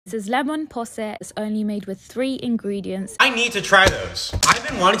This is lemon posset. It's only made with 3 ingredients. I need to try those. I've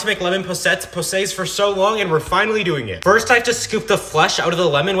been wanting to make lemon posets for so long, and we're finally doing it. First, I have to scoop the flesh out of the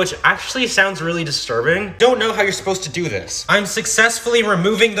lemon, which actually sounds really disturbing. Don't know how you're supposed to do this. I'm successfully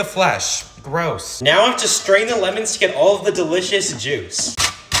removing the flesh. Gross. Now I have to strain the lemons to get all of the delicious juice.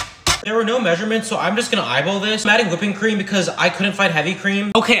 There were no measurements, so I'm just gonna eyeball this. I'm adding whipping cream because I couldn't find heavy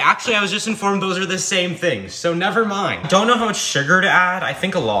cream. Okay, actually, I was just informed those are the same things, so never mind. Don't know how much sugar to add. I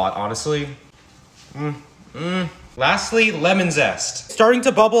think a lot, honestly. Lastly, lemon zest. It's starting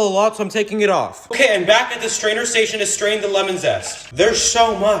to bubble a lot, so I'm taking it off. Okay, and back at the strainer station to strain the lemon zest. There's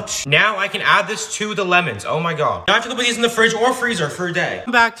so much. Now I can add this to the lemons. Oh my god. Now I have to go put these in the fridge or freezer for a day.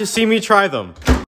 Come back to see me try them.